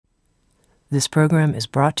This program is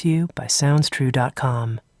brought to you by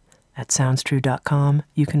SoundsTrue.com. At SoundsTrue.com,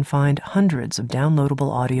 you can find hundreds of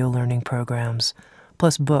downloadable audio learning programs,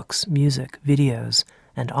 plus books, music, videos,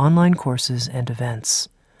 and online courses and events.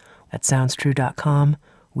 At SoundsTrue.com,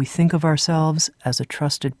 we think of ourselves as a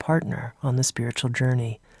trusted partner on the spiritual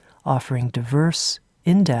journey, offering diverse,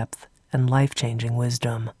 in-depth, and life-changing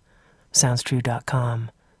wisdom.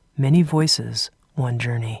 SoundsTrue.com. Many voices, one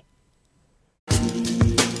journey.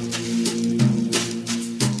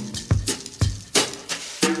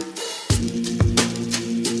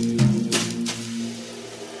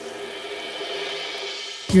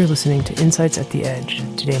 You're listening to Insights at the Edge.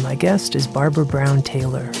 Today my guest is Barbara Brown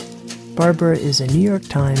Taylor. Barbara is a New York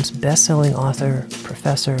Times best-selling author,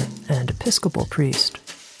 professor, and Episcopal priest.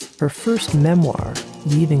 Her first memoir,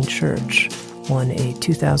 Leaving Church, won a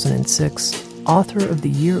 2006 Author of the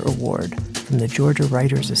Year Award from the Georgia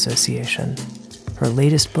Writers Association. Her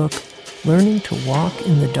latest book, Learning to Walk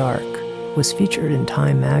in the Dark, was featured in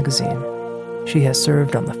Time magazine. She has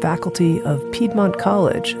served on the faculty of Piedmont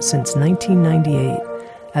College since 1998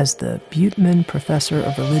 as the Butman Professor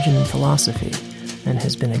of Religion and Philosophy, and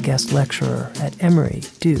has been a guest lecturer at Emory,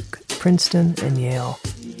 Duke, Princeton, and Yale.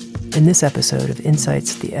 In this episode of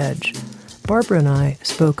Insights at the Edge, Barbara and I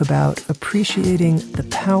spoke about appreciating the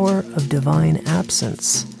power of divine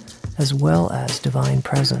absence as well as divine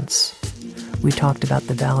presence. We talked about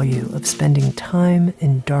the value of spending time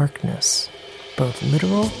in darkness, both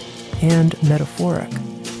literal and metaphoric,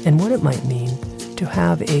 and what it might mean to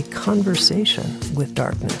have a conversation with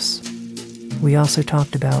darkness. We also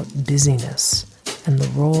talked about busyness and the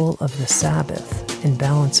role of the Sabbath in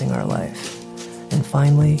balancing our life. And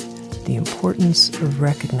finally, the importance of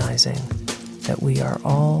recognizing that we are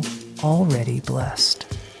all already blessed.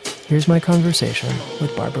 Here's my conversation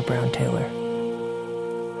with Barbara Brown Taylor.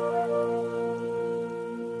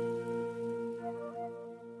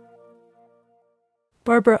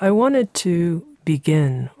 Barbara, I wanted to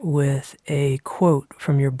begin with a quote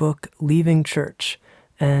from your book, Leaving Church.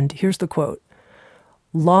 And here's the quote.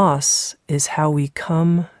 "Loss is how we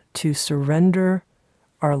come to surrender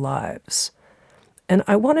our lives." And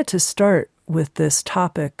I wanted to start with this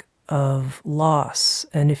topic of loss,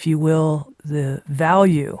 and if you will, the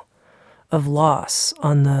value of loss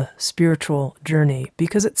on the spiritual journey,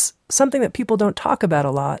 because it's something that people don't talk about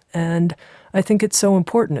a lot, and I think it's so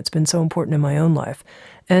important. It's been so important in my own life.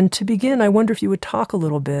 And to begin, I wonder if you would talk a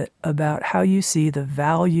little bit about how you see the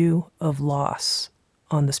value of loss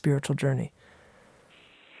on the spiritual journey.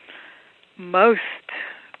 Most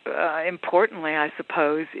importantly, I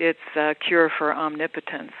suppose, it's a cure for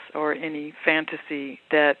omnipotence or any fantasy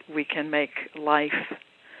that we can make life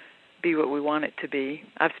be what we want it to be.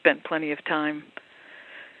 I've spent plenty of time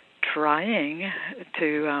trying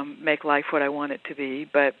to make life what I want it to be,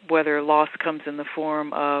 but whether loss comes in the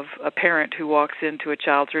form of a parent who walks into a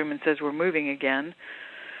child's room and says, "We're moving again,"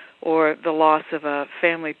 or the loss of a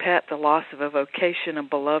family pet, the loss of a vocation, a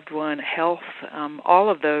beloved one, health, all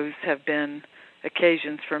of those have been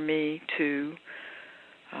occasions for me to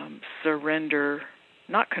surrender,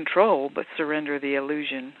 not control, but surrender the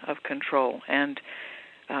illusion of control. And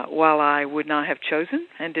while I would not have chosen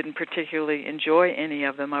and didn't particularly enjoy any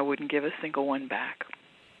of them, I wouldn't give a single one back.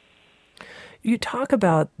 You talk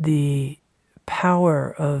about the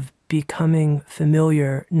power of becoming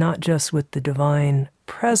familiar not just with the divine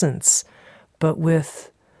presence, but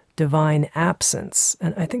with divine absence.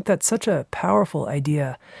 And I think that's such a powerful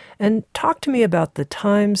idea. And talk to me about the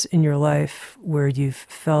times in your life where you've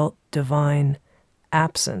felt divine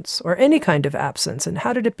absence, or any kind of absence, and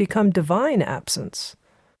how did it become divine absence?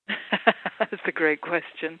 That's a great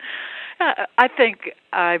question. I think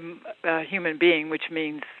I'm a human being, which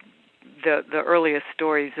means the earliest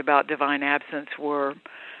stories about divine absence were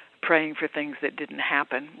praying for things that didn't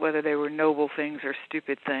happen. Whether they were noble things or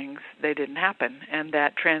stupid things, they didn't happen. And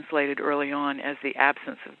that translated early on as the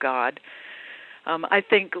absence of God. I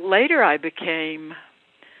think later I became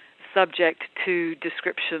subject to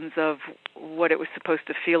descriptions of what it was supposed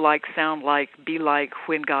to feel like, sound like, be like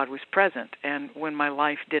when God was present. And when my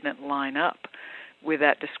life didn't line up with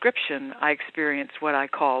that description, I experienced what I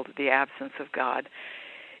called the absence of God.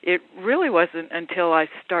 It really wasn't until I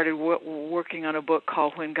started working on a book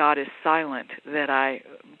called When God is Silent that I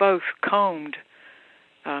both combed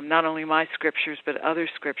not only my scriptures but other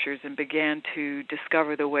scriptures and began to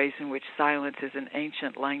discover the ways in which silence is an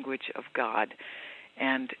ancient language of God.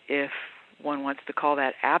 And if one wants to call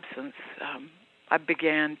that absence, I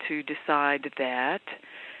began to decide that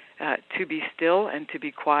to be still and to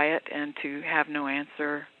be quiet and to have no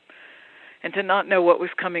answer And to not know what was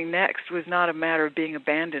coming next was not a matter of being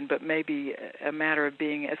abandoned, but maybe a matter of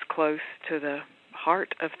being as close to the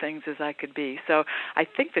heart of things as I could be. So I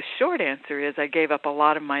think the short answer is I gave up a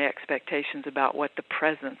lot of my expectations about what the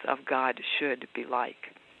presence of God should be like.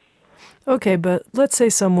 Okay, but let's say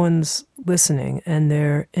someone's listening and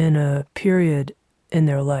they're in a period in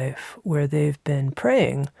their life where they've been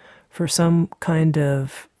praying for some kind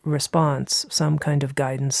of response, some kind of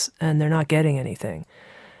guidance, and they're not getting anything.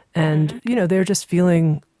 And, they're just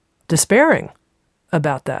feeling despairing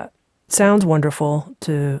about that. Sounds wonderful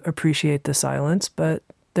to appreciate the silence, but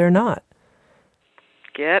they're not.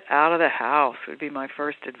 Get out of the house would be my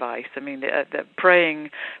first advice. I mean, the praying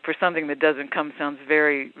for something that doesn't come sounds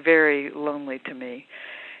very, very lonely to me.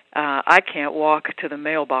 I can't walk to the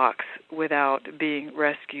mailbox without being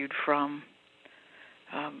rescued from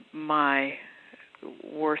my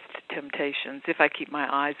worst temptations if I keep my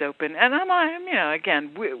eyes open. And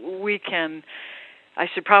again, we can. I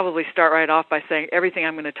should probably start right off by saying everything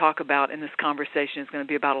I'm going to talk about in this conversation is going to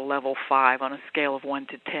be about a level 5 on a scale of 1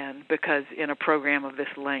 to 10, because in a program of this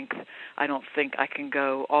length, I don't think I can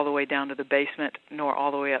go all the way down to the basement nor all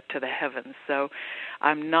the way up to the heavens. So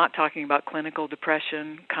I'm not talking about clinical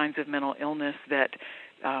depression, kinds of mental illness that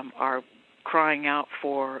are crying out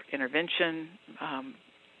for intervention,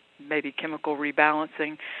 maybe chemical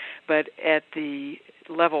rebalancing, but at the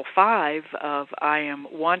level 5 of I am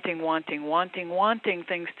wanting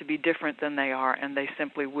things to be different than they are, and they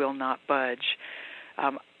simply will not budge.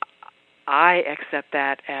 I accept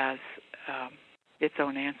that as its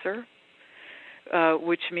own answer,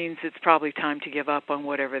 which means it's probably time to give up on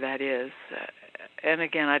whatever that is. And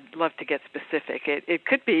again, I'd love to get specific. It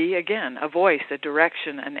could be, again, a voice, a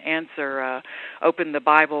direction, an answer, open the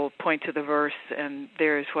Bible, point to the verse, and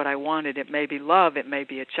there's what I wanted. It may be love, it may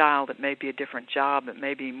be a child, it may be a different job, it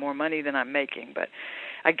may be more money than I'm making. But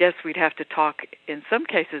I guess we'd have to talk in some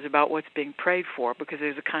cases about what's being prayed for, because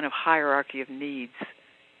there's a kind of hierarchy of needs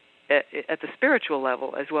at the spiritual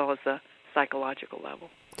level as well as the psychological level.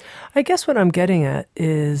 I guess what I'm getting at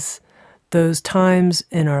is those times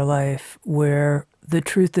in our life where the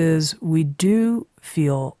truth is we do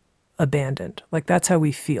feel abandoned. Like that's how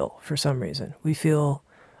we feel for some reason. We feel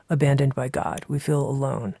abandoned by God. We feel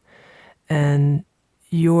alone. And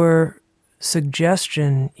your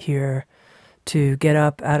suggestion here to get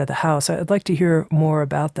up out of the house, I'd like to hear more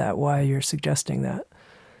about that, why you're suggesting that.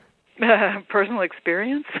 Personal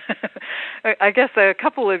experience? I guess a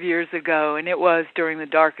couple of years ago, and it was during the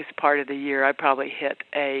darkest part of the year, I probably hit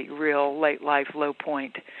a real late life low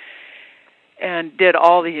point and did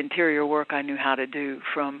all the interior work I knew how to do,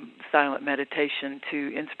 from silent meditation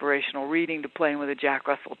to inspirational reading to playing with a Jack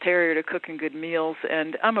Russell Terrier to cooking good meals.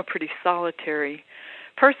 And I'm a pretty solitary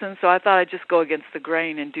person, so I thought I'd just go against the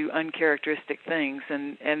grain and do uncharacteristic things.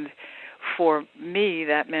 And for me,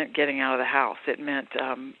 that meant getting out of the house. It meant,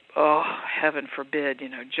 heaven forbid,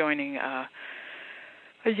 joining a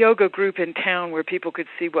yoga group in town where people could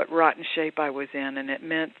see what rotten shape I was in. And it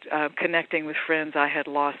meant connecting with friends I had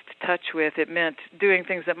lost touch with. It meant doing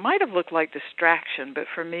things that might have looked like distraction, but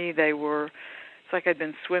for me, it's like I'd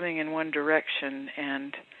been swimming in one direction,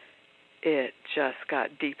 and it just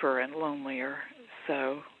got deeper and lonelier.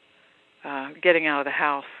 So getting out of the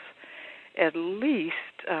house at least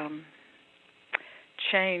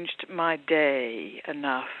changed my day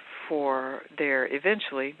enough for there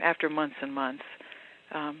eventually, after months and months,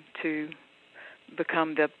 to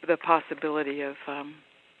become the possibility of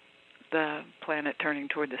the planet turning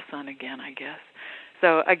toward the sun again, I guess.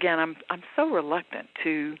 So again, I'm so reluctant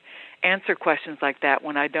to answer questions like that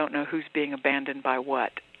when I don't know who's being abandoned by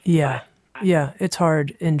what. Yeah. Yeah, it's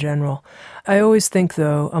hard in general. I always think,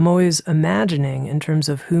 though, I'm always imagining in terms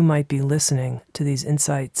of who might be listening to these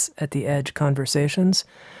Insights at the Edge conversations,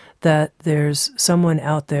 that there's someone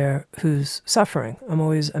out there who's suffering. I'm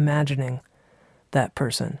always imagining that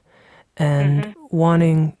person and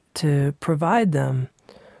wanting to provide them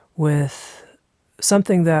with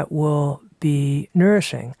something that will be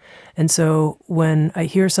nourishing. And so when I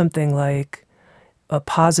hear something like a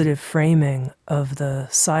positive framing of the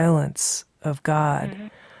silence of God,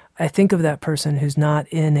 I think of that person who's not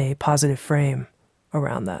in a positive frame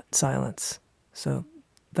around that silence. So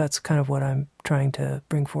that's kind of what I'm trying to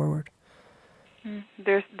bring forward.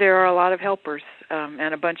 There are a lot of helpers,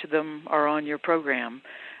 and a bunch of them are on your program.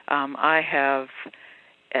 I have,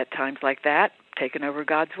 at times like that, taken over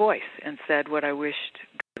God's voice and said what I wished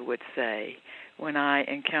God would say. When I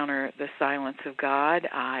encounter the silence of God,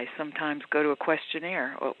 I sometimes go to a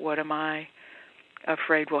questionnaire. What am I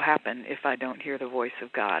afraid will happen if I don't hear the voice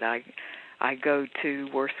of God? I go to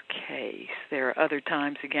worst case. There are other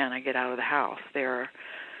times, again, I get out of the house. There are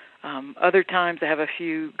Other times I have a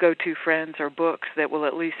few go-to friends or books that will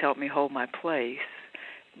at least help me hold my place,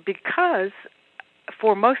 because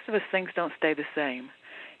for most of us, things don't stay the same.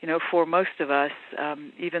 For most of us,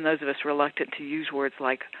 even those of us reluctant to use words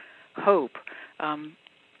like hope,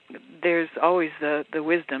 there's always the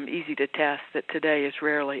wisdom, easy to test, that today is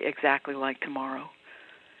rarely exactly like tomorrow.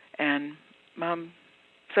 And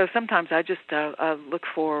so sometimes I just look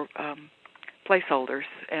for placeholders,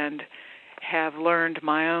 and have learned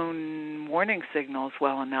my own warning signals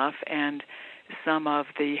well enough, and some of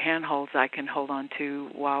the handholds I can hold on to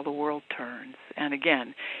while the world turns. And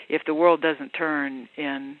again, if the world doesn't turn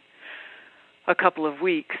in a couple of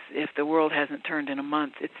weeks, if the world hasn't turned in a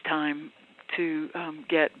month, it's time to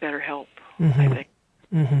get better help, I think.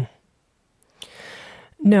 Mm-hmm.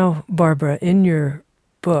 Now, Barbara, in your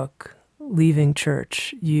book, Leaving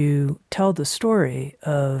Church, you tell the story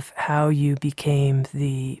of how you became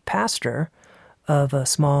the pastor of a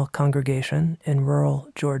small congregation in rural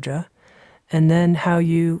Georgia, and then how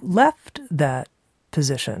you left that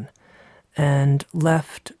position and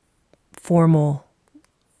left formal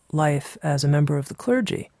life as a member of the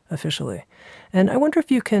clergy officially. And I wonder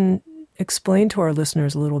if you can explain to our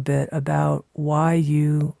listeners a little bit about why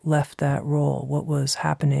you left that role, what was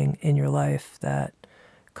happening in your life that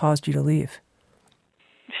caused you to leave.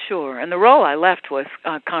 Sure. And the role I left was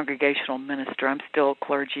congregational minister. I'm still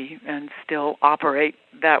clergy and still operate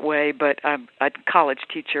that way, but I'm a college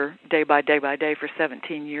teacher day by day for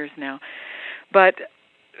 17 years now. But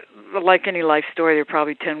like any life story, there are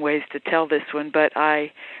probably 10 ways to tell this one, but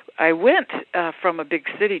I went from a big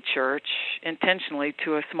city church intentionally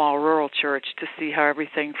to a small rural church to see how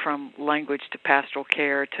everything from language to pastoral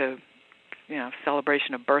care to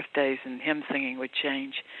celebration of birthdays and hymn singing would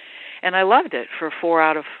change. And I loved it for 4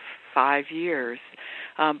 out of 5 years.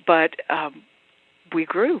 But we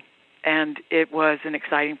grew, and it was an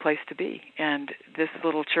exciting place to be. And this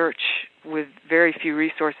little church with very few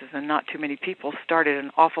resources and not too many people started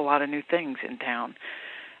an awful lot of new things in town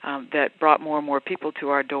that brought more and more people to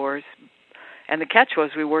our doors. And the catch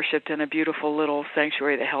was we worshiped in a beautiful little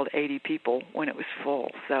sanctuary that held 80 people when it was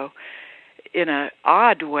full. So in an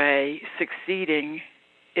odd way, succeeding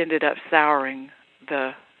ended up souring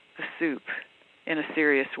the soup in a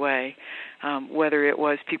serious way, whether it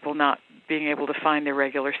was people not being able to find their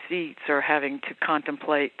regular seats or having to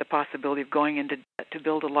contemplate the possibility of going into debt to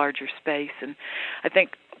build a larger space. And I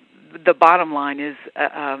think the bottom line is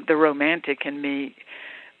the romantic in me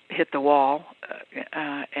hit the wall,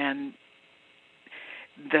 and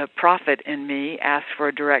the prophet in me asked for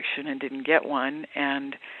a direction and didn't get one,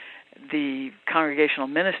 and the congregational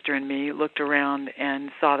minister in me looked around and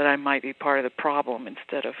saw that I might be part of the problem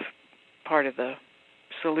instead of part of the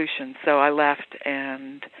solution. So I left,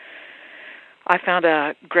 and I found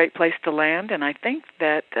a great place to land, and I think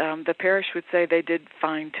that the parish would say they did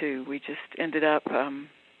fine too. We just ended up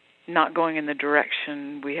not going in the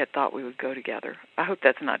direction we had thought we would go together. I hope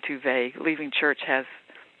that's not too vague. Leaving church has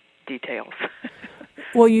details.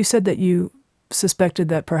 Well, you said that you suspected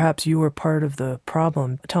that perhaps you were part of the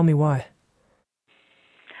problem. Tell me why.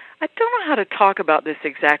 I don't know how to talk about this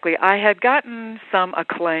exactly. I had gotten some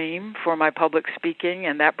acclaim for my public speaking,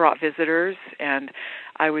 and that brought visitors, and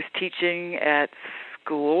I was teaching at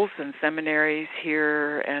schools and seminaries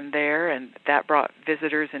here and there, and that brought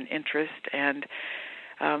visitors and interest, and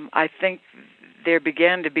I think there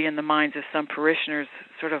began to be in the minds of some parishioners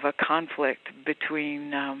sort of a conflict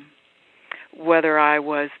between whether I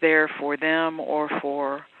was there for them or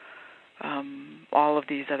for all of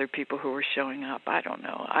these other people who were showing up. I don't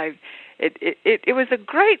know. It was a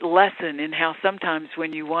great lesson in how sometimes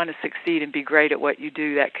when you want to succeed and be great at what you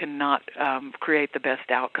do, that cannot create the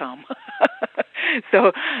best outcome.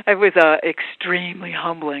 So it was an extremely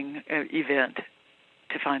humbling event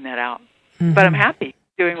to find that out. Mm-hmm. But I'm happy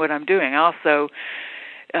doing what I'm doing. Also,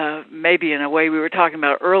 maybe in a way we were talking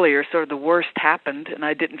about earlier, sort of the worst happened, and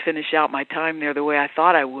I didn't finish out my time there the way I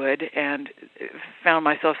thought I would, and found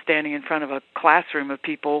myself standing in front of a classroom of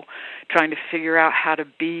people trying to figure out how to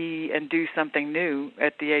be and do something new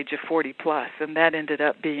at the age of 40 plus, and that ended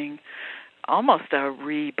up being almost a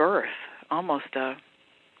rebirth, almost a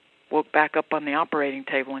woke back up on the operating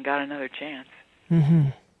table and got another chance. Mm-hmm.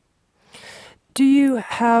 Do you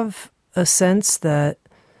have a sense that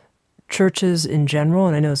churches in general,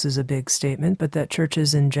 and I know this is a big statement, but that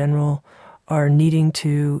churches in general are needing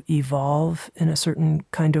to evolve in a certain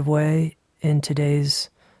kind of way in today's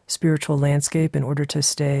spiritual landscape in order to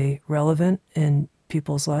stay relevant in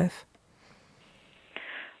people's life?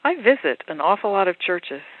 I visit an awful lot of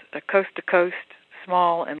churches, coast to coast,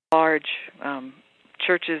 small and large,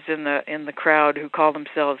 churches in the crowd who call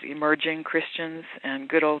themselves emerging Christians and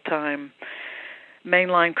good old time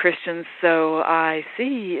mainline Christians. So I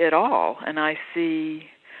see it all, and I see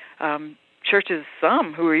churches,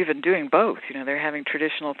 some who are even doing both. They're having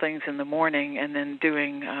traditional things in the morning and then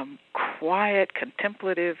doing quiet,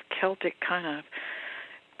 contemplative, Celtic kind of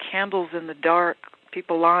candles in the dark,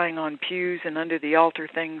 people lying on pews and under the altar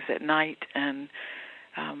things at night. And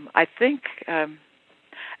I think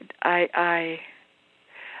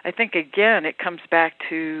I think, again, it comes back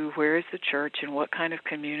to where is the church and what kind of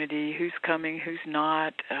community, who's coming, who's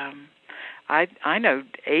not. I know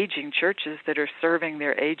aging churches that are serving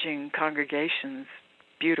their aging congregations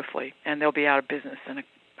beautifully, and they'll be out of business in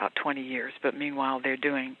about 20 years. But meanwhile, they're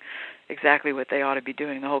doing exactly what they ought to be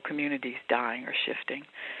doing. The whole community's dying or shifting.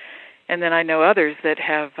 And then I know others that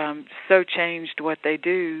have so changed what they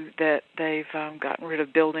do that they've gotten rid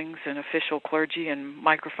of buildings and official clergy and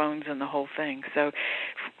microphones and the whole thing. So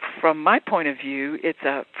from my point of view, it's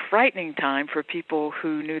a frightening time for people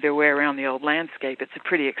who knew their way around the old landscape. It's a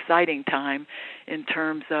pretty exciting time in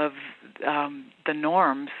terms of the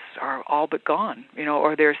norms are all but gone,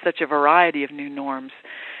 or there's such a variety of new norms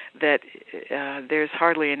that there's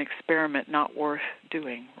hardly an experiment not worth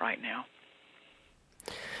doing right now.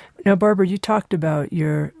 Now, Barbara, you talked about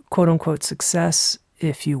your quote-unquote success,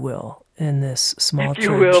 if you will, in this small church.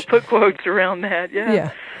 If you will, put quotes around that, yeah.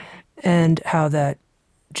 Yeah, and how that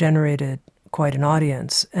generated quite an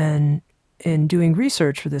audience. And in doing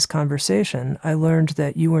research for this conversation, I learned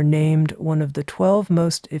that you were named one of the 12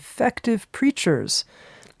 most effective preachers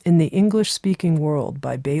in the English-speaking world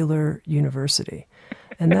by Baylor University.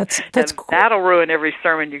 And that's that'll ruin every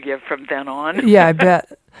sermon you give from then on. Yeah, I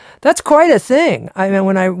bet. That's quite a thing. I mean,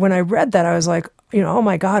 when I read that, I was like, oh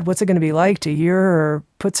my God, what's it going to be like to hear or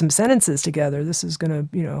put some sentences together? This is going to,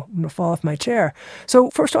 I'm going to fall off my chair.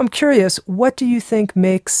 So first of all, I'm curious, what do you think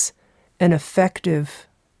makes an effective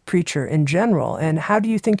preacher in general, and how do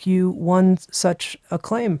you think you won such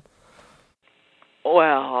acclaim?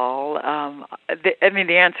 Well,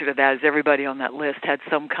 the answer to that is everybody on that list had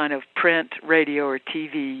some kind of print, radio, or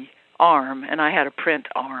TV arm, and I had a print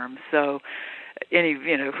arm. So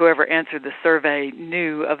whoever answered the survey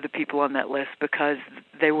knew of the people on that list because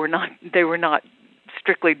they were not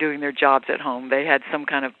strictly doing their jobs at home. They had some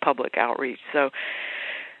kind of public outreach. So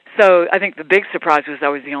I think the big surprise was I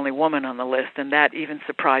was the only woman on the list, and that even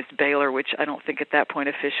surprised Baylor, which I don't think at that point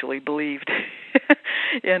officially believed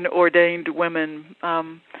in ordained women.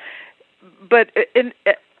 But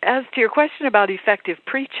as to your question about effective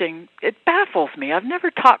preaching, it baffles me. I've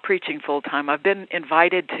never taught preaching full-time. I've been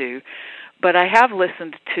invited to, but I have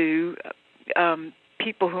listened to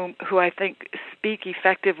people who I think speak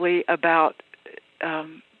effectively about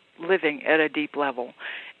living at a deep level.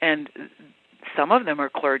 And some of them are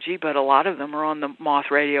clergy, but a lot of them are on the Moth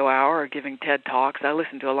Radio Hour or giving TED Talks. I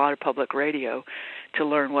listen to a lot of public radio to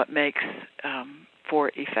learn what makes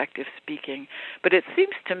for effective speaking. But it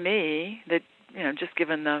seems to me that, just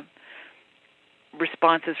given the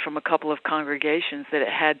responses from a couple of congregations, that it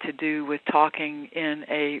had to do with talking in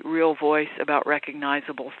a real voice about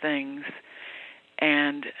recognizable things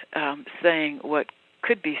and saying what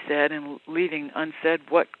could be said and leaving unsaid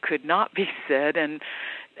what could not be said, and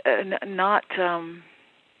not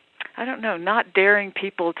daring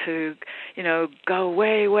people to, go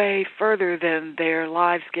way, way further than their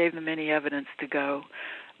lives gave them any evidence to go,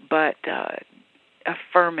 but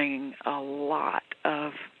affirming a lot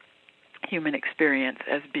of human experience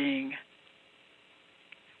as being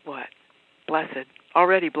blessed,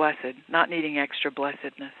 already blessed, not needing extra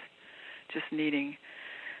blessedness, just needing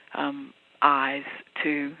eyes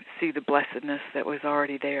to see the blessedness that was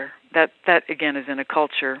already there. That again is in a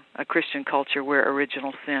Christian culture where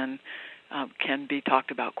original sin can be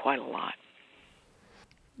talked about quite a lot.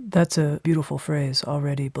 That's a beautiful phrase,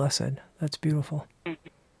 already blessed. That's beautiful. Mm-hmm.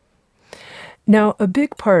 Now, a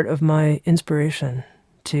big part of my inspiration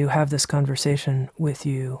to have this conversation with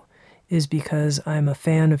you is because I'm a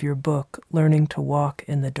fan of your book, Learning to Walk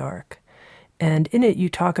in the Dark. And in it, you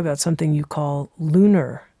talk about something you call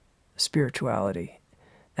lunar spirituality,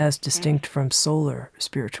 as distinct from solar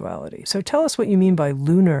spirituality. So tell us what you mean by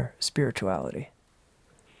lunar spirituality.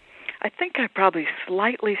 I think I probably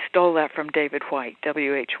slightly stole that from David Whyte,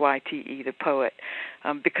 W-H-Y-T-E, the poet,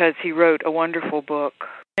 because he wrote a wonderful book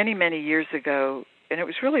many, many years ago, and it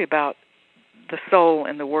was really about the soul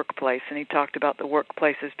in the workplace, and he talked about the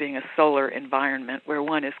workplace as being a solar environment where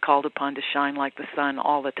one is called upon to shine like the sun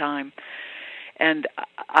all the time. And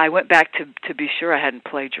I went back to be sure I hadn't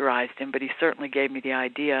plagiarized him, but he certainly gave me the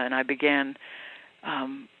idea, and I began,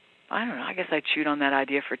 I guess I chewed on that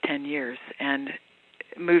idea for 10 years and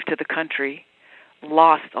moved to the country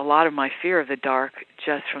lost a lot of my fear of the dark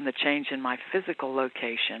just from the change in my physical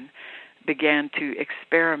location, began to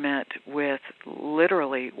experiment with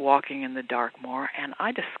literally walking in the dark more, and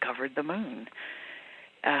I discovered the moon.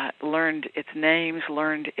 Learned its names,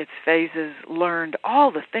 learned its phases, learned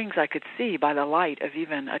all the things I could see by the light of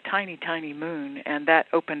even a tiny, tiny moon, and that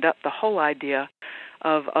opened up the whole idea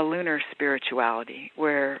of a lunar spirituality,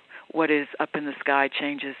 where what is up in the sky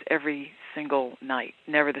changes every single night,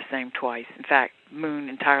 never the same twice. In fact, moon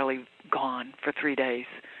entirely gone for 3 days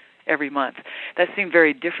every month. That seemed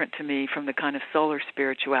very different to me from the kind of solar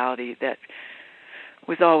spirituality that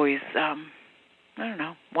was always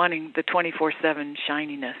wanting the 24/7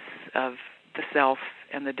 shininess of the self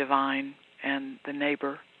and the divine and the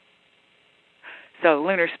neighbor. So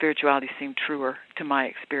lunar spirituality seemed truer to my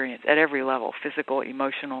experience at every level, physical,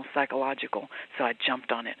 emotional, psychological. So I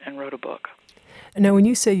jumped on it and wrote a book. Now, when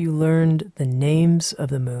you say you learned the names of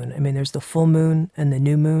the moon, I mean, there's the full moon and the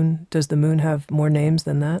new moon. Does the moon have more names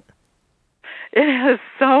than that? It has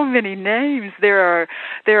so many names. There are.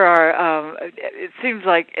 It seems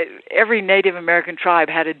like every Native American tribe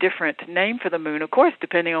had a different name for the moon. Of course,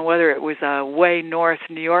 depending on whether it was a way north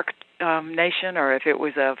New York nation or if it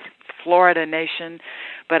was a Florida nation.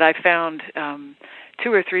 But I found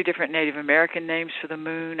 2 or 3 different Native American names for the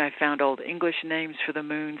moon. I found Old English names for the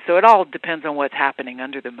moon. So it all depends on what's happening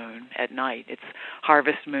under the moon at night. It's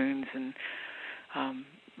harvest moons and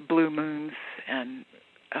blue moons and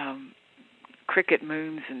cricket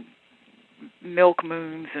moons and milk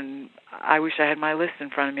moons, and I wish I had my list in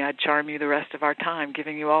front of me. I'd charm you the rest of our time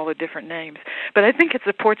giving you all the different names. But I think it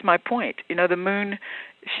supports my point. You know, the moon,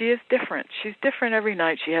 she is different. She's different every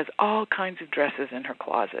night. She has all kinds of dresses in her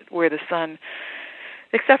closet, where the sun,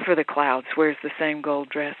 except for the clouds, wears the same gold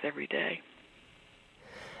dress every day.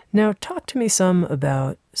 Now, talk to me some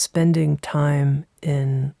about spending time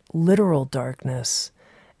in literal darkness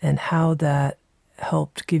and how that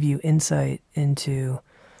helped give you insight into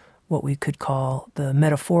what we could call the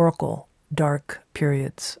metaphorical dark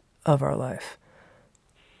periods of our life.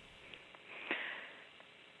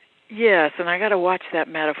 Yes, and I got to watch that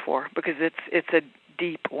metaphor because it's a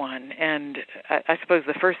deep one. And I suppose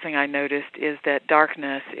the first thing I noticed is that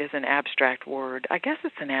darkness is an abstract word. I guess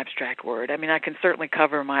it's an abstract word. I mean, I can certainly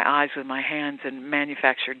cover my eyes with my hands and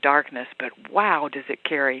manufacture darkness, but wow, does it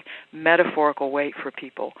carry metaphorical weight for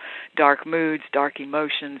people. Dark moods, dark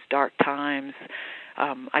emotions, dark times.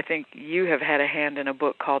 I think you have had a hand in a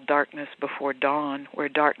book called Darkness Before Dawn, where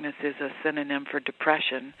darkness is a synonym for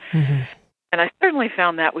depression. Mm-hmm. And I certainly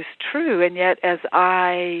found that was true, and yet as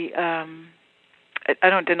I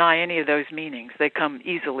don't deny any of those meanings. They come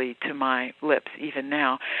easily to my lips even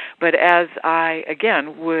now. But as I,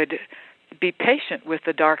 again, would be patient with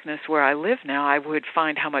the darkness where I live now, I would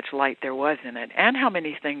find how much light there was in it and how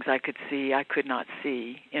many things I could see I could not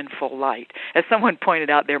see in full light. As someone pointed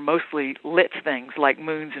out, they're mostly lit things like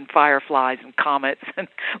moons and fireflies and comets and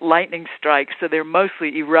lightning strikes, so they're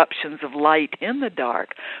mostly eruptions of light in the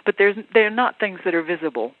dark, but they're not things that are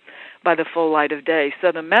visible by the full light of day.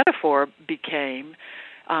 So the metaphor became,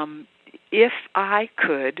 if I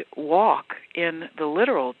could walk in the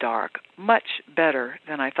literal dark much better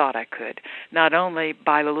than I thought I could, not only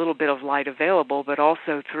by the little bit of light available, but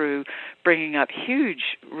also through bringing up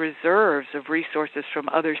huge reserves of resources from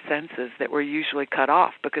other senses that were usually cut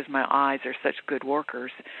off because my eyes are such good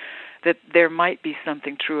workers, that there might be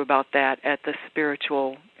something true about that at the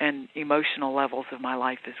spiritual and emotional levels of my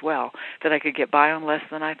life as well, that I could get by on less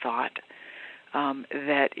than I thought,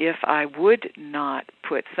 that if I would not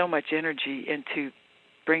put so much energy into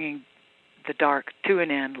bringing the dark to an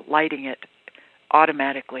end, lighting it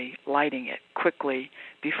automatically, lighting it quickly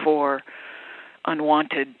before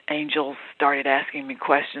unwanted angels started asking me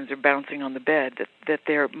questions or bouncing on the bed, that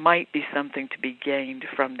there might be something to be gained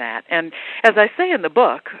from that. And as I say in the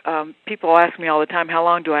book, people ask me all the time, how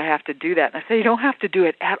long do I have to do that? And I say, you don't have to do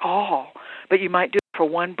it at all, but you might do it for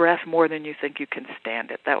one breath more than you think you can stand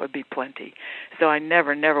it. That would be plenty. So I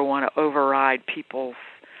never want to override people's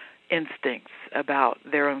instincts about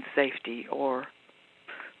their own safety or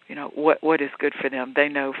what is good for them. They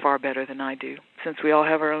know far better than I do, since we all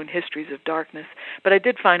have our own histories of darkness. But I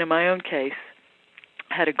did find in my own case,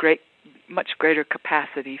 I had a much greater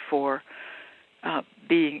capacity for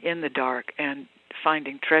being in the dark and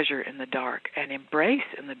finding treasure in the dark and embrace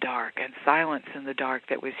in the dark and silence in the dark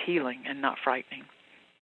that was healing and not frightening.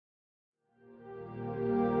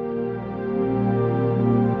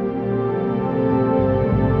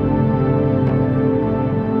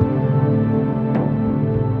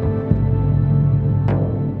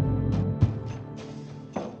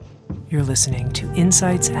 You're listening to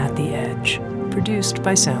Insights at the Edge, produced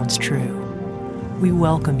by Sounds True. we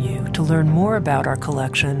welcome you to learn more about our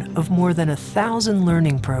collection of more than 1,000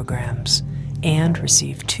 learning programs and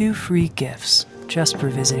receive 2 free gifts just for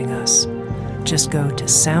visiting us. Just go to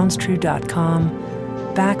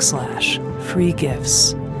SoundsTrue.com/free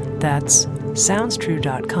gifts. That's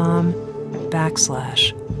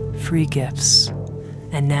SoundsTrue.com/free gifts.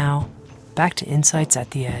 And now, back to Insights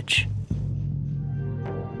at the Edge.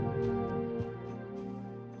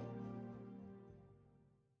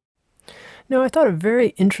 Now, I thought a very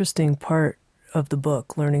interesting part of the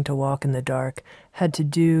book, Learning to Walk in the Dark, had to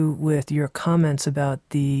do with your comments about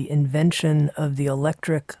the invention of the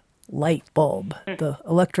electric light bulb, the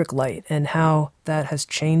electric light, and how that has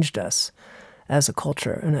changed us as a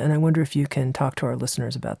culture. And I wonder if you can talk to our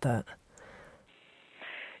listeners about that.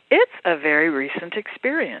 It's a very recent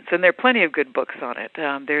experience, and there are plenty of good books on it.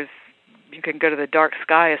 You can go to the Dark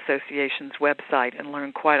Sky Association's website and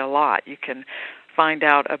learn quite a lot. You can find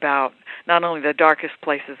out about not only the darkest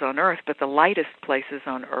places on Earth, but the lightest places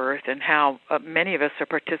on Earth, and how many of us are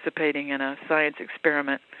participating in a science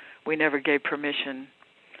experiment we never gave permission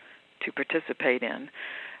to participate in.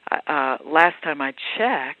 Last time I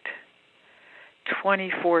checked,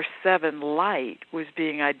 24/7 light was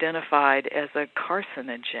being identified as a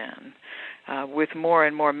carcinogen, with more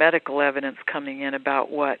and more medical evidence coming in about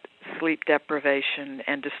what sleep deprivation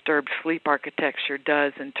and disturbed sleep architecture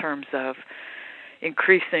does in terms of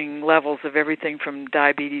increasing levels of everything from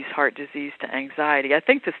diabetes, heart disease, to anxiety. I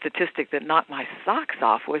think the statistic that knocked my socks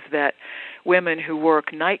off was that women who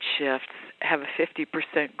work night shifts have a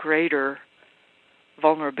 50% greater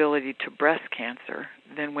vulnerability to breast cancer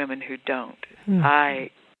than women who don't.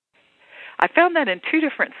 I found that in 2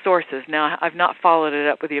 different sources. Now, I've not followed it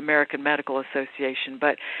up with the American Medical Association,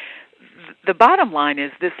 but the bottom line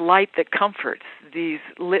is this light that comforts, these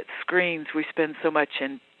lit screens we spend so much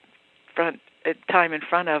time in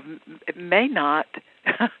front of, it may not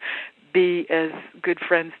be as good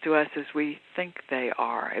friends to us as we think they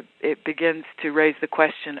are. It begins to raise the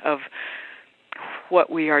question of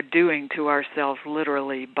what we are doing to ourselves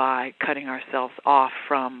literally by cutting ourselves off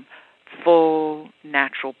from full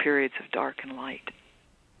natural periods of dark and light.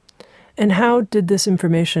 And how did this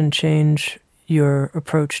information change your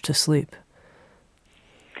approach to sleep?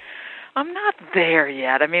 I'm not there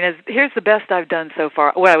yet. I mean, here's the best I've done so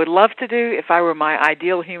far. What I would love to do, if I were my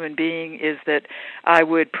ideal human being, is that I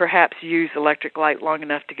would perhaps use electric light long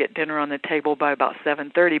enough to get dinner on the table by about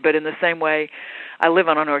 7:30. But in the same way, I live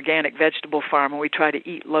on an organic vegetable farm, and we try to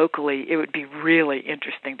eat locally. It would be really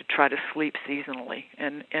interesting to try to sleep seasonally.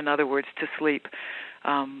 And in other words, to sleep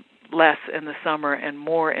less in the summer and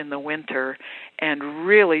more in the winter, and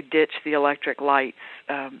really ditch the electric lights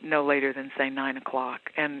no later than, say, 9 o'clock,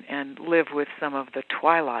 and live with some of the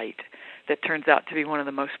twilight that turns out to be one of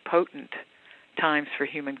the most potent times for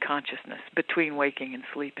human consciousness between waking and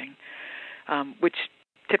sleeping, which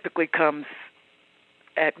typically comes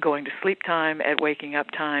at going to sleep time, at waking up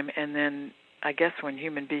time, and then I guess when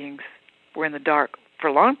human beings were in the dark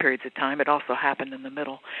for long periods of time, it also happened in the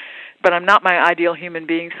middle. But I'm not my ideal human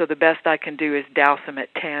being, so the best I can do is douse them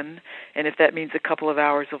at 10, and if that means a couple of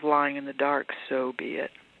hours of lying in the dark, so be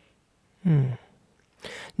it.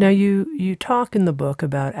 Now, you talk in the book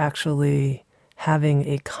about actually having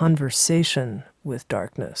a conversation with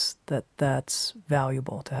darkness, that's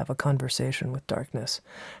valuable to have a conversation with darkness.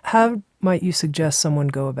 How might you suggest someone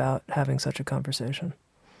go about having such a conversation?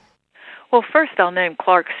 Well, first I'll name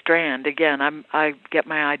Clark Strand. Again, I get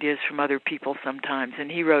my ideas from other people sometimes, and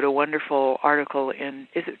he wrote a wonderful article in,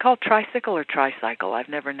 is it called Tricycle or Tricycle? I've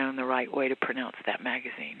never known the right way to pronounce that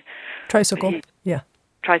magazine. Tricycle, yeah.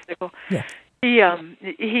 Tricycle? Yeah.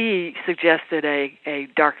 He suggested a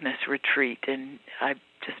darkness retreat, and I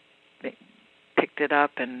just picked it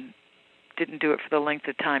up and didn't do it for the length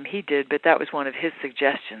of time he did, but that was one of his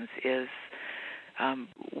suggestions, is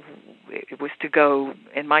it was to go,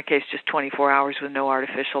 in my case, just 24 hours with no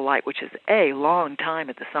artificial light, which is a long time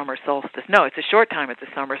at the summer solstice. No, it's a short time at the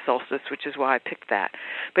summer solstice, which is why I picked that.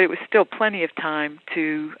 But it was still plenty of time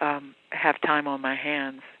to have time on my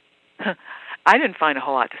hands. I didn't find a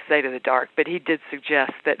whole lot to say to the dark, but he did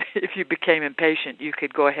suggest that if you became impatient, you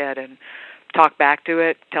could go ahead and talk back to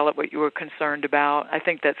it, tell it what you were concerned about. I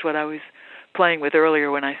think that's what I was playing with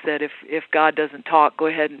earlier when I said if God doesn't talk, go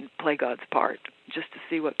ahead and play God's part, just to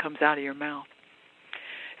see what comes out of your mouth.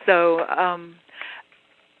 So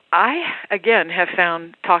I, again, have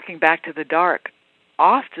found talking back to the dark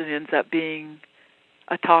often ends up being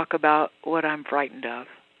a talk about what I'm frightened of.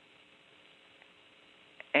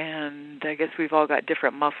 And I guess we've all got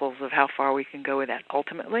different muscles of how far we can go with that.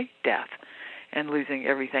 Ultimately, death and losing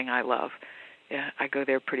everything I love. Yeah, I go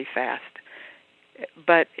there pretty fast.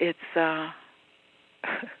 But it's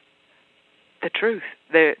the truth.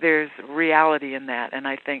 There's reality in that, and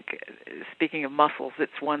I think, speaking of muscles,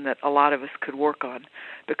 it's one that a lot of us could work on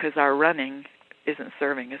because our running isn't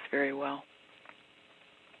serving us very well.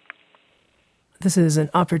 This is an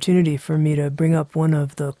opportunity for me to bring up one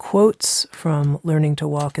of the quotes from Learning to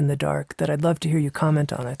Walk in the Dark that I'd love to hear you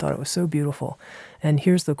comment on. I thought it was so beautiful. And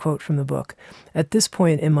here's the quote from the book. "At this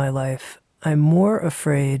point in my life, I'm more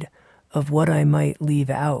afraid of what I might leave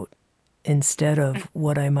out instead of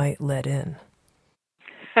what I might let in."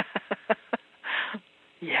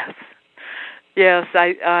 Yes. Yes,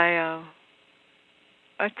 I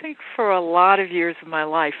think for a lot of years of my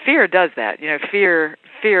life, fear does that. Fear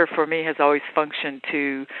for me has always functioned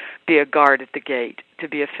to be a guard at the gate, to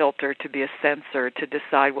be a filter, to be a censor, to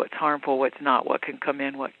decide what's harmful, what's not, what can come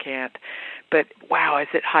in, what can't. But wow, is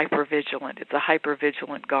it hypervigilant? It's a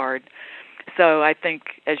hypervigilant guard. So I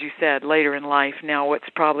think, as you said, later in life, now what's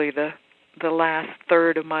probably the last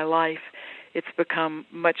third of my life, it's become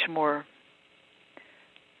much more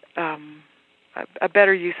a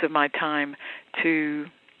better use of my time to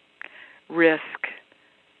risk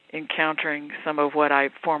encountering some of what I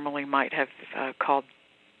formerly might have called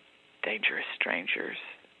dangerous strangers.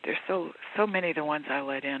 There's so many of the ones I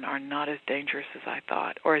let in are not as dangerous as I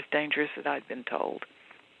thought, or as dangerous as I'd been told.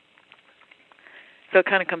 So it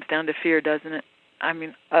kind of comes down to fear, doesn't it? I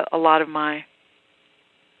mean, a lot of my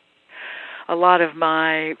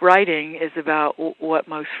writing is about what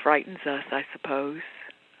most frightens us, I suppose.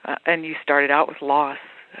 And you started out with loss,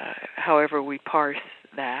 however we parse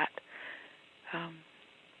that.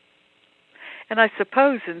 And I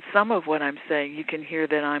suppose in some of what I'm saying, you can hear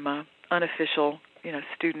that I'm an unofficial,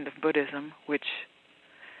 student of Buddhism, which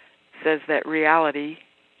says that reality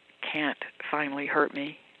can't finally hurt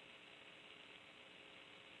me.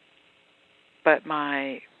 But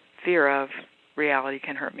my fear of reality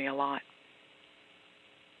can hurt me a lot.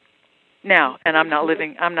 Now, and I'm not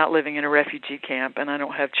living in a refugee camp, and I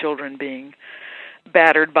don't have children being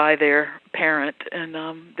battered by their parent, and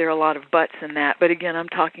there are a lot of buts in that. But again, I'm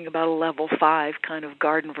talking about a level 5 kind of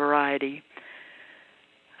garden variety,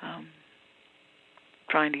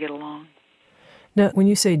 trying to get along. Now, when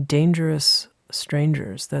you say dangerous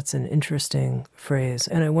strangers, that's an interesting phrase,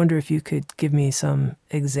 and I wonder if you could give me some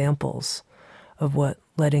examples of what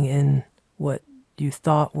letting in what you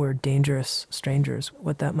thought were dangerous strangers,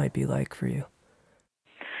 what that might be like for you.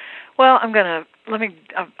 Well, I'm gonna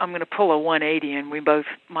pull a 180, and we both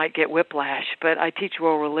might get whiplash. But I teach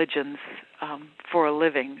world religions for a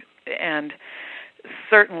living, and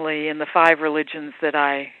certainly in the 5 religions that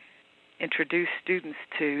I introduce students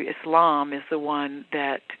to, Islam is the one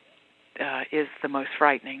that is the most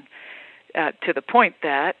frightening. To the point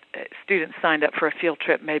that students signed up for a field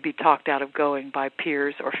trip may be talked out of going by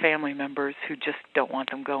peers or family members who just don't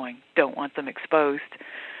want them going, don't want them exposed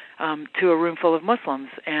to a room full of Muslims.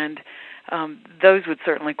 And those would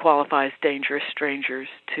certainly qualify as dangerous strangers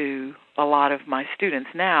to a lot of my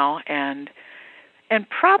students now, and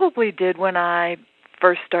probably did when I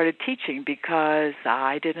first started teaching, because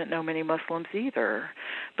I didn't know many Muslims either.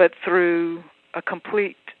 But through a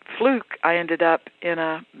complete fluke, I ended up in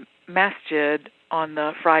a masjid on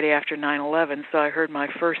the Friday after 9/11, so I heard my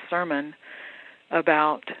first sermon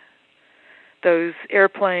about those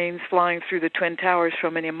airplanes flying through the Twin Towers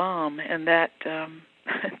from an imam, and that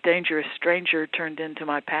dangerous stranger turned into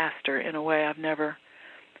my pastor in a way I've never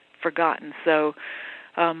forgotten. So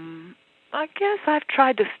I guess I've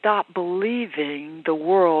tried to stop believing the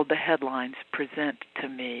world the headlines present to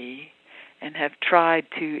me, and have tried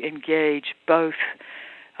to engage both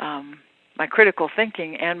my critical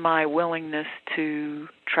thinking and my willingness to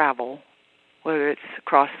travel, whether it's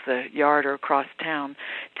across the yard or across town,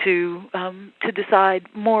 to decide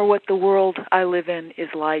more what the world I live in is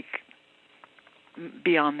like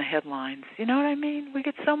beyond the headlines. You know what I mean? We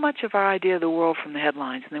get so much of our idea of the world from the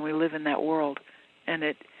headlines, and then we live in that world, and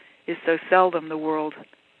it is so seldom the world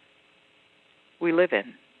we live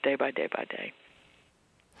in day by day by day.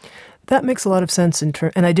 That makes a lot of sense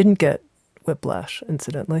and I didn't get whiplash,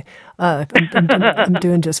 incidentally. I'm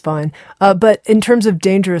doing just fine. But in terms of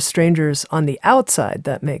dangerous strangers on the outside,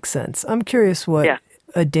 that makes sense. I'm curious what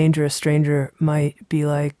a dangerous stranger might be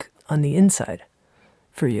like on the inside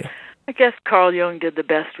for you. I guess Carl Jung did the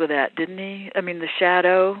best with that, didn't he? I mean, the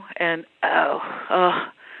shadow, and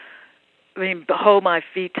behold my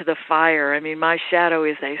feet to the fire. I mean, my shadow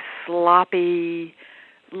is a sloppy,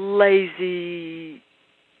 lazy.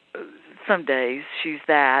 Some days she's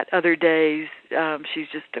that. Other days she's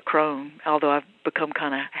just a crone, although I've become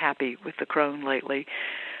kind of happy with the crone lately.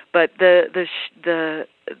 But the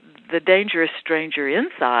dangerous stranger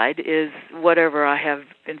inside is whatever I have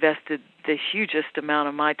invested the hugest amount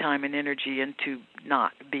of my time and energy into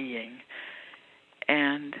not being.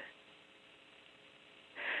 And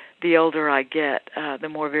the older I get, the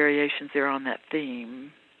more variations there are on that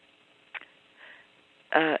theme.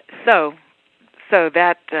 So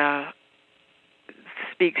that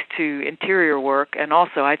speaks to interior work, and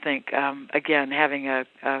also I think, again, having a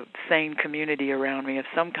sane community around me of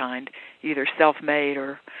some kind, either self-made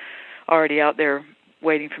or already out there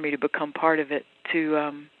waiting for me to become part of it,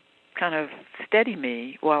 to kind of steady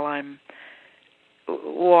me while I'm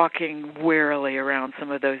walking warily around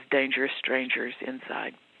some of those dangerous strangers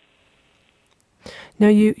inside. Now,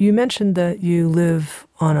 you mentioned that you live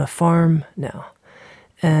on a farm now,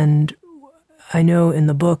 and I know in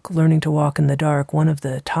the book, Learning to Walk in the Dark, one of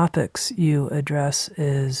the topics you address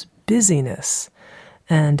is busyness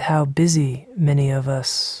and how busy many of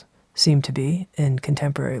us seem to be in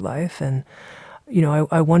contemporary life. And,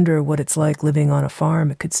 I wonder what it's like living on a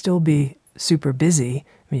farm. It could still be super busy.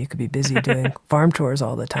 I mean, you could be busy doing farm chores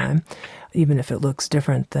all the time, even if it looks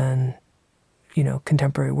different than,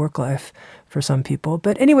 contemporary work life for some people.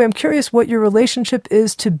 But anyway, I'm curious what your relationship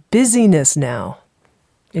is to busyness now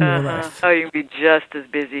in your life. Oh, you can be just as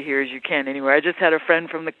busy here as you can anywhere. I just had a friend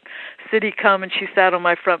from the city come, and she sat on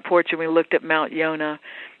my front porch, and we looked at Mount Yonah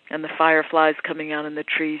and the fireflies coming out in the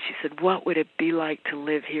trees. She said, "What would it be like to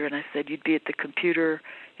live here?" And I said, "You'd be at the computer,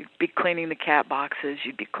 you'd be cleaning the cat boxes,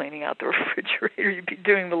 you'd be cleaning out the refrigerator, you'd be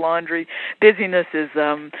doing the laundry." Busyness is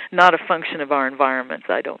not a function of our environments,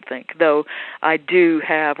 I don't think, though I do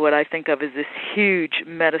have what I think of as this huge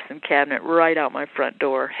medicine cabinet right out my front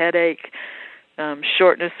door. Headache,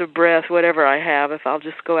 shortness of breath, whatever I have, if I'll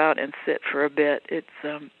just go out and sit for a bit, it's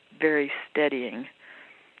very steadying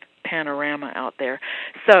panorama out there.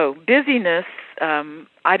 So busyness,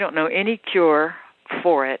 I don't know any cure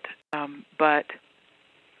for it, but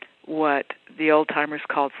what the old-timers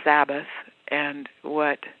called Sabbath and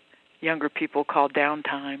what younger people call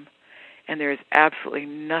downtime, and there is absolutely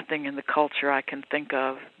nothing in the culture I can think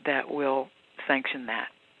of that will sanction that.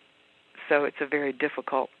 So it's a very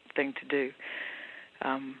difficult thing to do.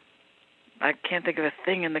 I can't think of a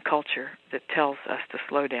thing in the culture that tells us to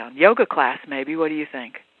slow down. Yoga class, maybe. What do you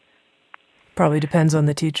think? Probably depends on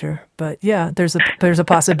the teacher, but yeah, there's a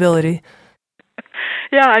possibility.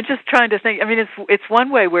 Yeah, I'm just trying to think. I mean, it's one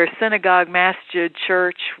way where synagogue, masjid,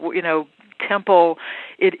 church, temple,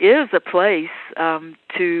 it is a place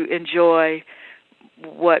to enjoy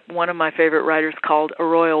what one of my favorite writers called a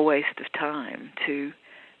royal waste of time, to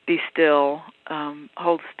be still,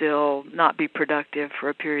 hold still, not be productive for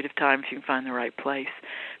a period of time if you can find the right place.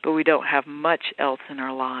 But we don't have much else in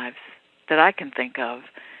our lives that I can think of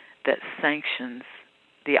that sanctions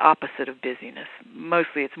the opposite of busyness.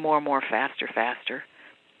 Mostly it's more and more, faster, faster.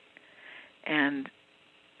 And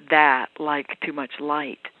that, like too much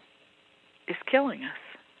light, is killing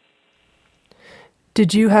us.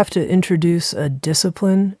 Did you have to introduce a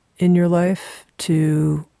discipline in your life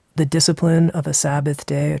to the discipline of a Sabbath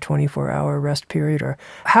day, a 24-hour rest period, or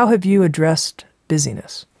how have you addressed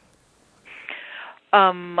busyness?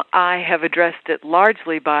 I have addressed it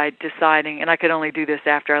largely by deciding, and I could only do this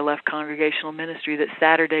after I left congregational ministry, that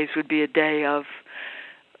Saturdays would be a day of,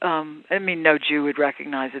 no Jew would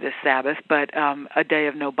recognize it as Sabbath, but a day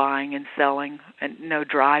of no buying and selling, and no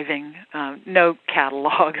driving, no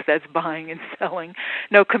catalogs, that's buying and selling,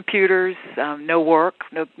 no computers, no work,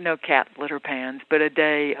 no cat litter pans, but a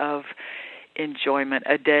day of enjoyment,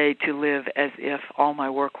 a day to live as if all my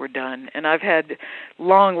work were done. And I've had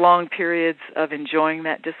long periods of enjoying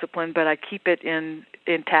that discipline, but I keep it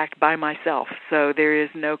intact by myself. So there is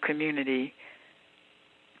no community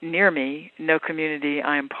near me, no community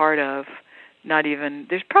I am part of, not even,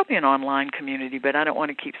 there's probably an online community, but I don't want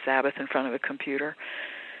to keep Sabbath in front of a computer.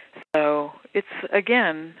 So it's,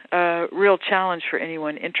 again, a real challenge for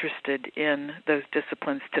anyone interested in those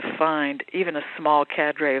disciplines to find even a small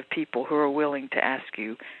cadre of people who are willing to ask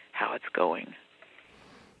you how it's going.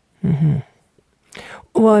 Mm-hmm.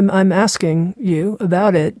 Well, I'm asking you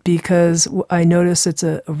about it because I notice it's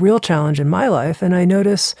a real challenge in my life, and I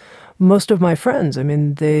notice most of my friends,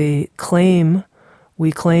 we claim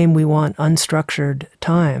we want unstructured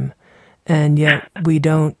time, and yet we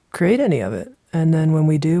don't create any of it. And then when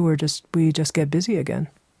we do, we just get busy again.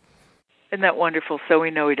 Isn't that wonderful? So we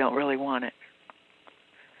know we don't really want it.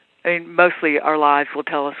 I mean, mostly our lives will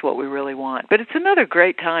tell us what we really want. But it's another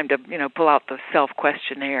great time to, pull out the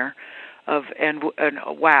self-questionnaire of, and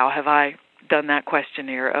wow, have I done that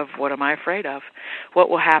questionnaire of what am I afraid of? What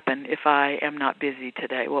will happen if I am not busy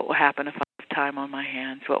today? What will happen if I have time on my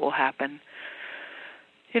hands? What will happen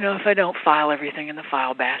if I don't file everything in the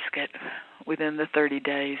file basket within the 30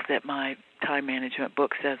 days that my time management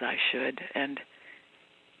book says I should. And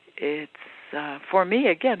it's, for me,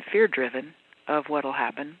 again, fear-driven of what will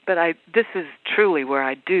happen. But this is truly where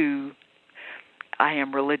I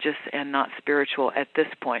am religious and not spiritual at this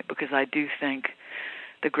point, because I do think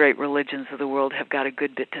the great religions of the world have got a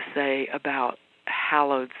good bit to say about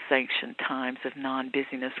hallowed, sanctioned times of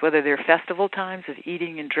non-busyness, whether they're festival times of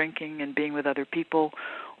eating and drinking and being with other people,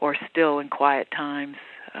 or still in quiet times.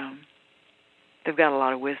 They've got a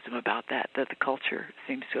lot of wisdom about that the culture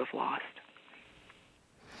seems to have lost.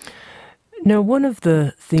 Now, one of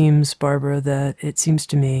the themes, Barbara, that it seems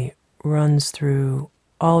to me runs through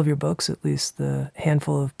all of your books, at least the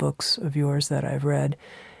handful of books of yours that I've read,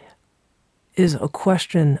 is a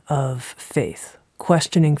question of faith,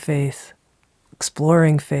 questioning faith,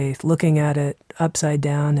 exploring faith, looking at it upside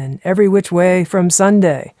down and every which way from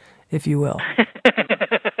Sunday, if you will.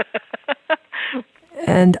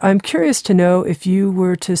 And I'm curious to know, if you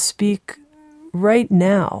were to speak right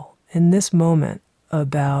now, in this moment,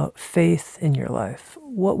 about faith in your life,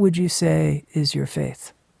 what would you say is your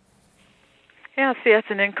faith? Yeah, see, that's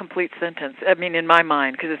an incomplete sentence. I mean, in my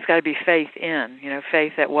mind, because it's got to be faith in,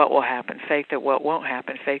 faith that what will happen, faith that what won't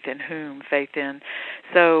happen, faith in whom, faith in.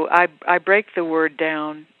 So I break the word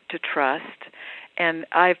down to trust, and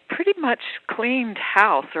I've pretty much cleaned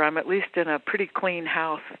house, or I'm at least in a pretty clean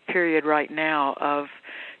house period right now of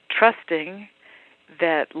trusting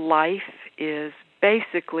that life is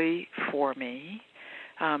basically for me,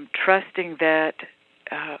 trusting that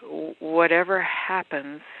whatever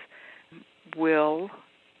happens will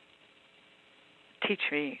teach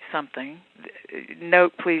me something.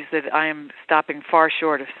 Note, please, that I am stopping far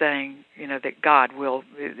short of saying, that God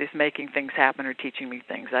is making things happen or teaching me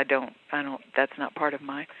things. I don't. That's not part of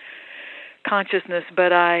my consciousness.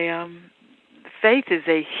 But faith is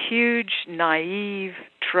a huge, naive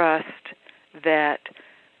trust that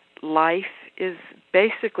life is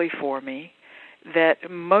basically for me, that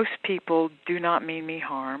most people do not mean me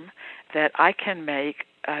harm, that I can make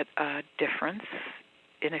a difference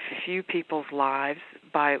in a few people's lives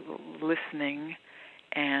by listening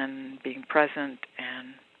and being present and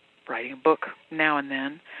writing a book now and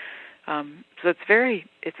then. So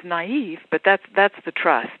it's naive, but that's the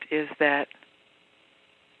trust, is that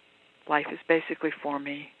life is basically for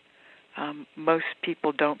me. Most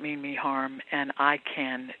people don't mean me harm, and I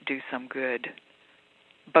can do some good,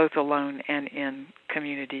 both alone and in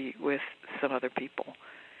community with some other people.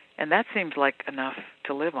 And that seems like enough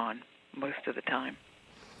to live on most of the time.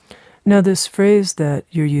 Now, this phrase that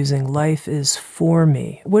you're using, life is for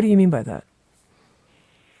me, what do you mean by that?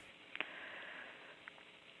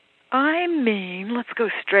 I mean, let's go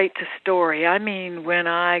straight to story. I mean, when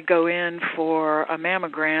I go in for a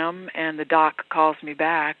mammogram and the doc calls me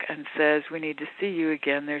back and says, we need to see you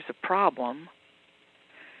again, there's a problem,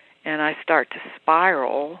 and I start to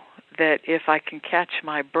spiral, that if I can catch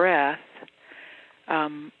my breath,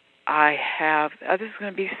 this is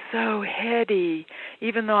going to be so heady,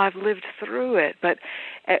 even though I've lived through it, but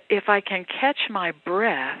if I can catch my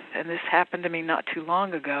breath, and this happened to me not too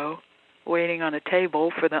long ago, waiting on a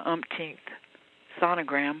table for the umpteenth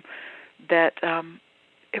sonogram, that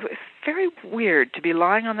it was very weird to be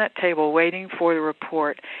lying on that table waiting for the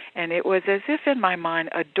report, and it was as if in my mind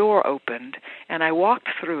a door opened, and I walked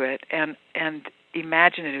through it, and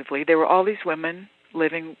imaginatively there were all these women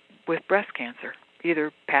living with breast cancer,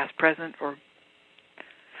 either past, present, or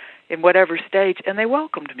in whatever stage, and they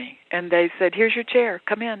welcomed me, and they said, here's your chair,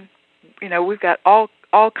 come in. We've got all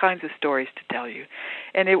kinds of stories to tell you.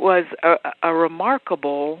 And it was a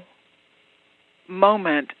remarkable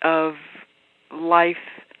moment of life,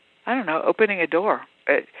 opening a door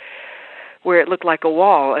where it looked like a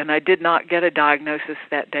wall. And I did not get a diagnosis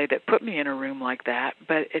that day that put me in a room like that,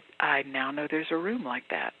 but I now know there's a room like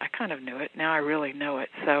that. I kind of knew it. Now I really know it.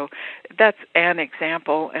 So that's an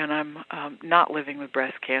example, and I'm not living with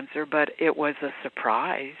breast cancer, but it was a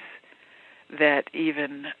surprise that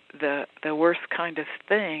even the worst kind of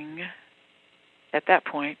thing at that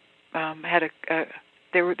point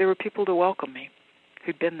there were people to welcome me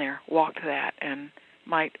who'd been there, walked that, and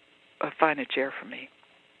might find a chair for me.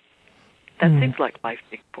 That seems like life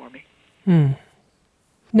being for me.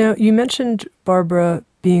 Now, you mentioned, Barbara,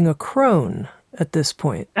 being a crone at this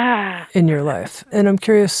point in your life, and I'm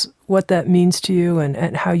curious what that means to you,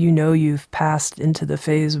 and how you've passed into the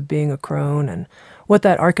phase of being a crone, and what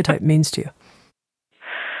that archetype means to you.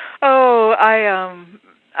 Oh,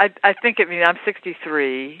 I think it means I'm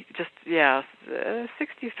 63.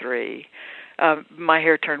 63. My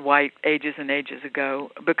hair turned white ages and ages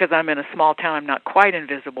ago. Because I'm in a small town, I'm not quite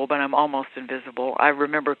invisible, but I'm almost invisible. I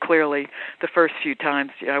remember clearly the first few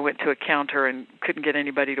times I went to a counter and couldn't get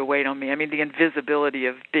anybody to wait on me. I mean, the invisibility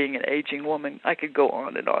of being an aging woman. I could go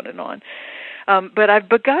on and on and on. But I've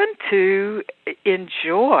begun to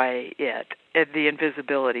enjoy it, the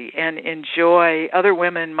invisibility, and enjoy other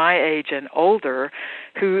women my age and older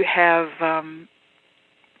who have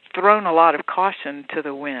thrown a lot of caution to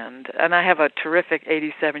the wind. And I have a terrific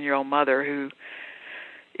 87-year-old mother who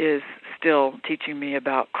is still teaching me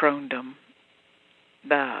about crondom.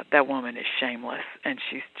 That woman is shameless, and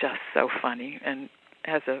she's just so funny and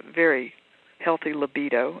has a very healthy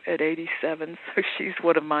libido at 87, so she's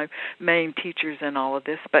one of my main teachers in all of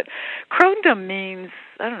this. But crondom means,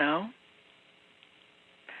 I don't know,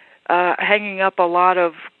 hanging up a lot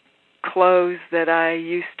of clothes that I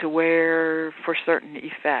used to wear for certain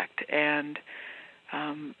effect, and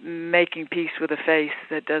making peace with a face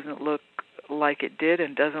that doesn't look like it did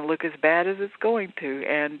and doesn't look as bad as it's going to,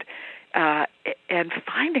 and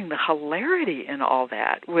finding the hilarity in all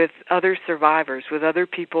that with other survivors, with other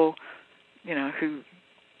people, who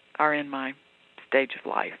are in my stage of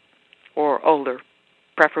life or older,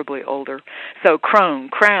 preferably older. So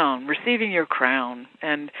crown, receiving your crown,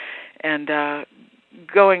 and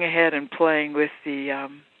going ahead and playing with the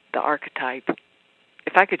archetype.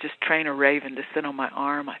 If I could just train a raven to sit on my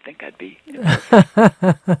arm, I think I'd be.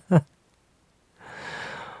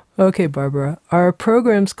 Okay, Barbara. Our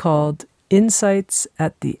program's called Insights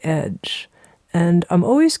at the Edge, and I'm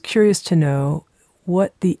always curious to know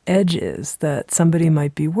what the edge is that somebody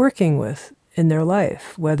might be working with in their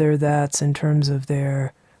life, whether that's in terms of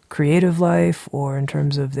their creative life or in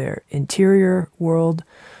terms of their interior world.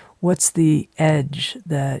 What's the edge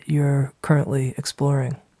that you're currently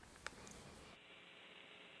exploring?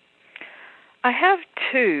 I have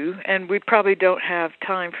two, and we probably don't have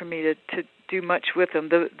time for me to do much with them.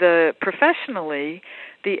 The professionally,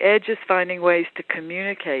 the edge is finding ways to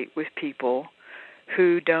communicate with people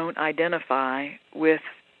who don't identify with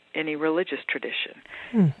any religious tradition,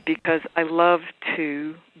 because I love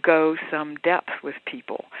to go some depth with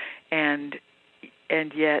people, and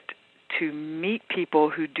yet to meet people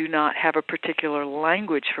who do not have a particular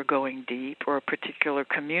language for going deep or a particular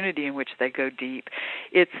community in which they go deep.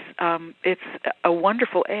 It's a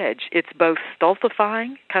wonderful edge. It's both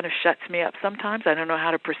stultifying, kind of shuts me up sometimes. I don't know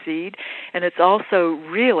how to proceed, and it's also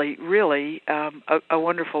really, really a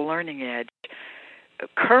wonderful learning edge.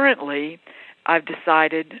 Currently, I've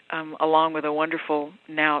decided, along with a wonderful,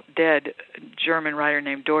 now dead German writer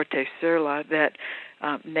named Dorothee Söderle, that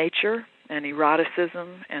nature and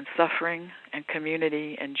eroticism and suffering and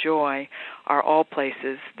community and joy are all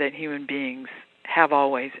places that human beings have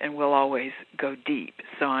always and will always go deep.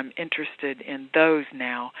 So I'm interested in those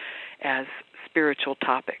now as spiritual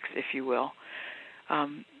topics, if you will.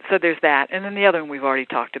 So there's that. And then the other one we've already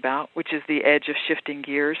talked about, which is the edge of shifting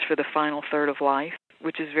gears for the final third of life,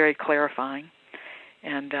 which is very clarifying,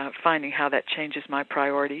 and finding how that changes my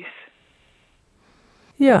priorities.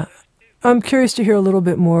 Yeah. I'm curious to hear a little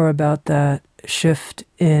bit more about that shift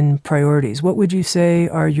in priorities. What would you say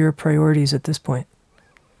are your priorities at this point?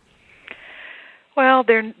 Well,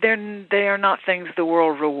 they are not things the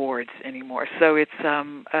world rewards anymore. So it's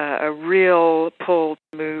a real pull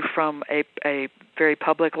to move from a very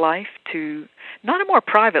public life to not a more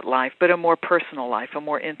private life, but a more personal life, a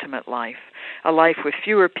more intimate life, a life with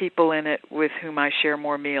fewer people in it with whom I share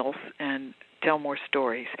more meals and tell more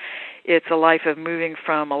stories. It's a life of moving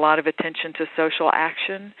from a lot of attention to social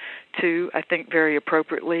action to, I think very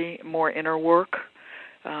appropriately, more inner work,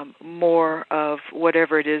 more of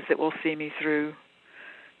whatever it is that will see me through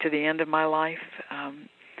to the end of my life.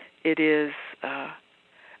 It is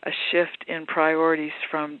a shift in priorities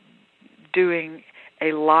from doing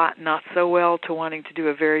a lot not so well to wanting to do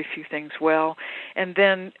a very few things well. And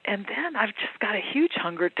then I've just got a huge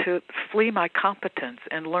hunger to flee my competence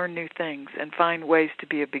and learn new things and find ways to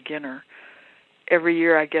be a beginner. Every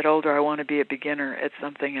year I get older, I want to be a beginner at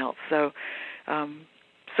something else. So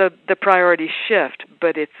the priorities shift,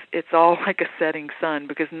 but it's all like a setting sun,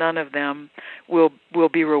 because none of them will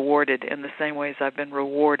be rewarded in the same ways I've been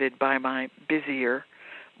rewarded by my busier,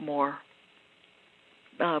 more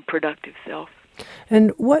productive self.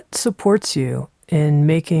 And what supports you in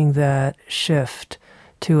making that shift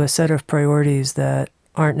to a set of priorities that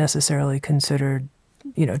aren't necessarily considered,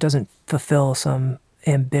 doesn't fulfill some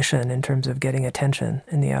ambition in terms of getting attention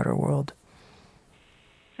in the outer world?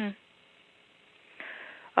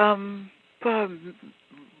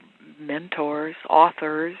 mentors,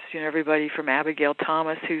 authors, everybody from Abigail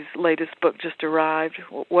Thomas, whose latest book just arrived,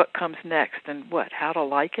 What Comes Next, and How to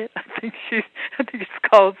Like It. I think it's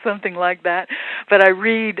called something like that. But I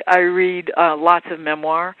read lots of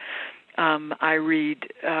memoir. I read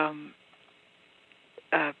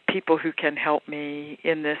people who can help me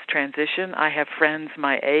in this transition. I have friends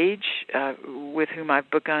my age with whom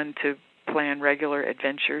I've begun to plan regular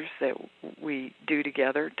adventures that we do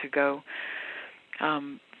together to go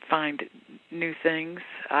find new things.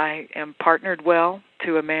 I am partnered well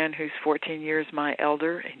to a man who's 14 years my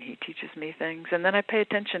elder, and he teaches me things. And then I pay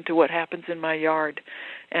attention to what happens in my yard,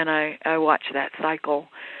 and I watch that cycle.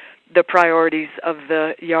 The priorities of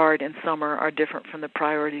the yard in summer are different from the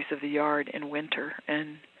priorities of the yard in winter.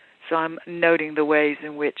 And so I'm noting the ways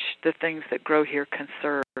in which the things that grow here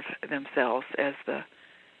conserve themselves as the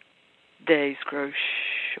days grow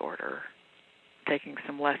shorter, taking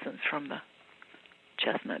some lessons from the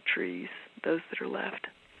chestnut trees, those that are left.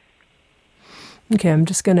 Okay, I'm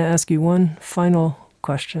just going to ask you one final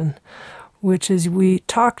question, which is we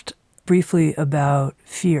talked briefly about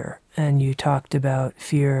fear, and you talked about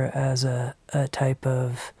fear as a type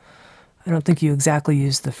of, I don't think you exactly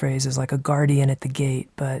used the phrase as like a guardian at the gate,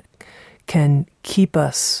 but can keep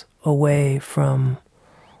us away from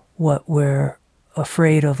what we're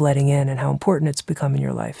afraid of letting in, and how important it's become in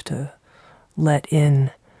your life to let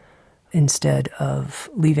in instead of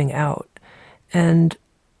leaving out. And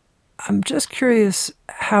I'm just curious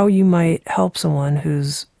how you might help someone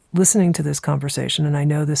who's listening to this conversation, and I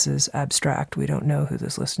know this is abstract, we don't know who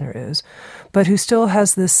this listener is, but who still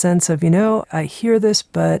has this sense of, I hear this,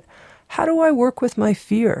 but how do I work with my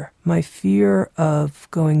fear of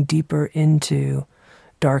going deeper into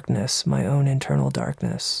darkness, my own internal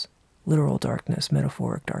darkness, literal darkness,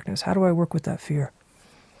 metaphoric darkness? How do I work with that fear?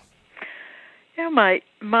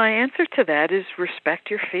 My answer to that is respect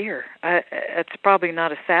your fear. It's probably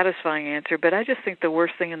not a satisfying answer, but I just think the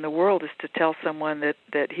worst thing in the world is to tell someone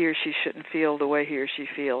that he or she shouldn't feel the way he or she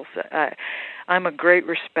feels. I'm a great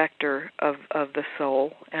respecter of the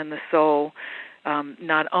soul, and the soul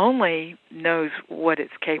not only knows what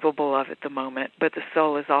it's capable of at the moment, but the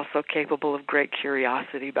soul is also capable of great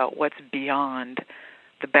curiosity about what's beyond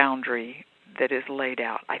the boundary that is laid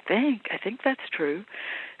out. I think that's true.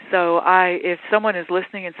 So if someone is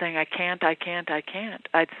listening and saying, I can't,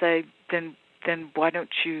 I'd say, then why don't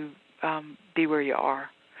you be where you are?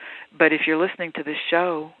 But if you're listening to this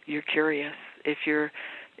show, you're curious. If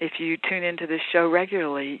you tune into this show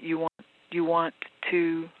regularly, you want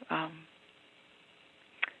to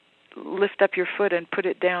lift up your foot and put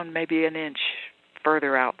it down maybe an inch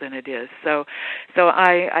further out than it is. So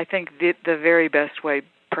I think the very best way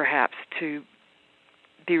perhaps to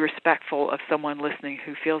be respectful of someone listening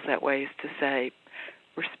who feels that way is to say,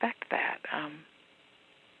 respect that.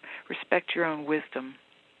 Respect your own wisdom,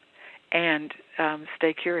 and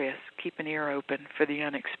stay curious. Keep an ear open for the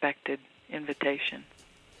unexpected invitation.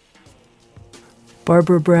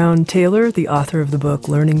 Barbara Brown Taylor, the author of the book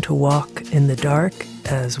Learning to Walk in the Dark,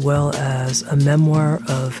 as well as a memoir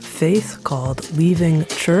of faith called Leaving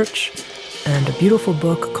Church, and a beautiful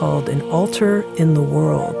book called An Altar in the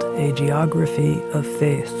World, A Geography of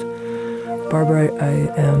Faith. Barbara,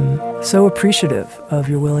 I am so appreciative of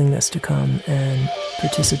your willingness to come and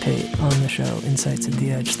participate on the show, Insights at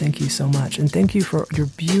the Edge. Thank you so much. And thank you for your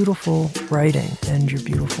beautiful writing and your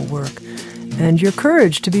beautiful work and your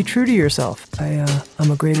courage to be true to yourself. I'm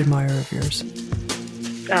a great admirer of yours.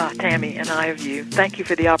 Tami, and I of you. Thank you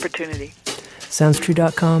for the opportunity.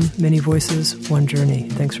 SoundsTrue.com, many voices, one journey.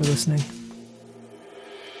 Thanks for listening.